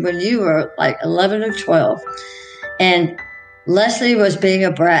with you when you were like 11 or 12. And Leslie was being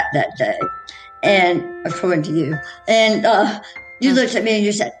a brat that day, and according to you, and you looked at me and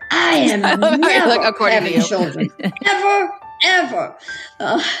you said, "I am never having children, ever."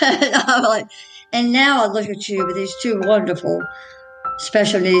 And I'm like, and now I look at you with these two wonderful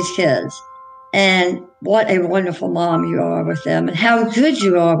special needs kids, and what a wonderful mom you are with them, and how good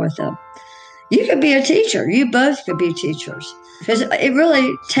you are with them. You could be a teacher. You both could be teachers. Because it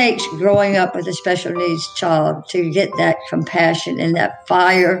really takes growing up with a special needs child to get that compassion and that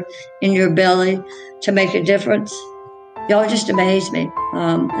fire in your belly to make a difference. Y'all just amaze me.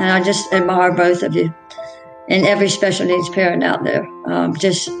 And I just admire both of you and every special needs parent out there.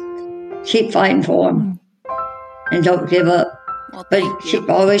 Just keep fighting for them and don't give up. Well, but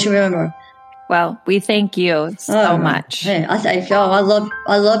always remember. Well, we thank you so much. Hey, I thank y'all. I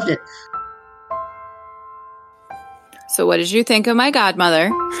loved it. So what did you think of my godmother?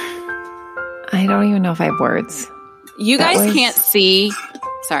 I don't even know if I have words. You guys can't see.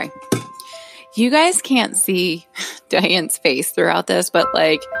 Sorry. You guys can't see Diane's face throughout this, but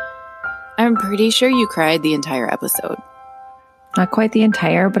I'm pretty sure you cried the entire episode. Not quite the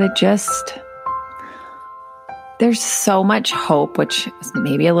entire, but there's so much hope, which is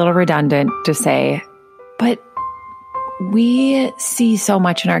maybe a little redundant to say, but we see so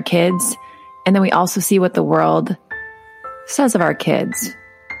much in our kids, and then we also see what the world says of our kids,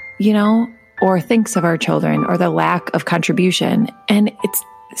 or thinks of our children, or the lack of contribution. And it's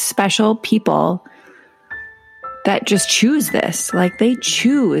special people that just choose this. They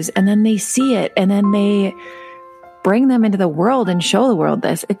choose, and then they see it, and then they bring them into the world and show the world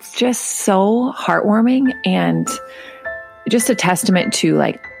this. It's just so heartwarming and just a testament to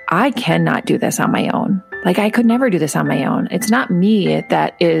I cannot do this on my own. I could never do this on my own. It's not me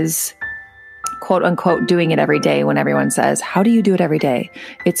that is quote unquote doing it every day when everyone says, how do you do it every day?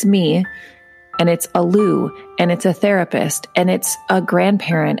 It's me, and it's a Lou, and it's a therapist, and it's a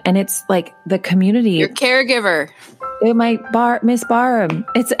grandparent, and it's like the community. Your caregiver. Miss Barham.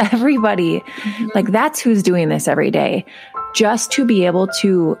 It's everybody. Mm-hmm. Like that's who's doing this every day. Just to be able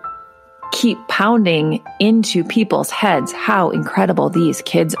to keep pounding into people's heads how incredible these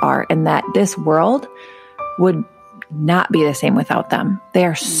kids are, and that this world would not be the same without them. They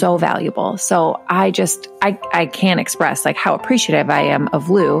are so valuable. So I can't express like how appreciative I am of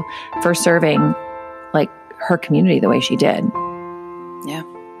Lou for serving like her community the way she did. Yeah.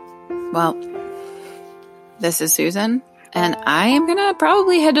 Well, this is Susan, and I am going to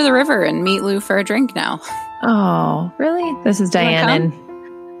probably head to the river and meet Lou for a drink now. Oh, really? This is Diane, and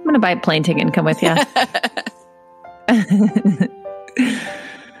I'm going to buy a plane ticket and come with you.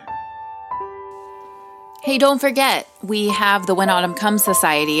 Hey, don't forget, we have the When Autumn Comes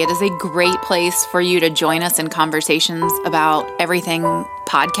Society. It is a great place for you to join us in conversations about everything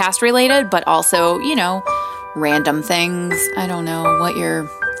podcast related, but also, random things. I don't know what your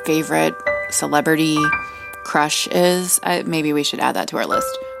favorite celebrity crush is. Maybe we should add that to our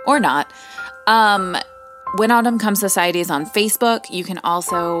list, or not. When Autumn Comes Society is on Facebook. You can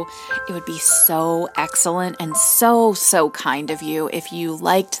also, it would be so excellent and so kind of you if you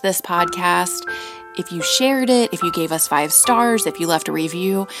liked this podcast, if you shared it, if you gave us 5 stars, if you left a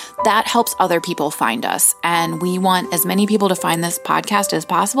review. That helps other people find us. And we want as many people to find this podcast as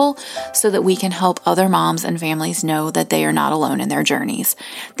possible so that we can help other moms and families know that they are not alone in their journeys.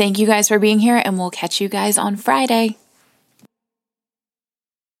 Thank you guys for being here, and we'll catch you guys on Friday.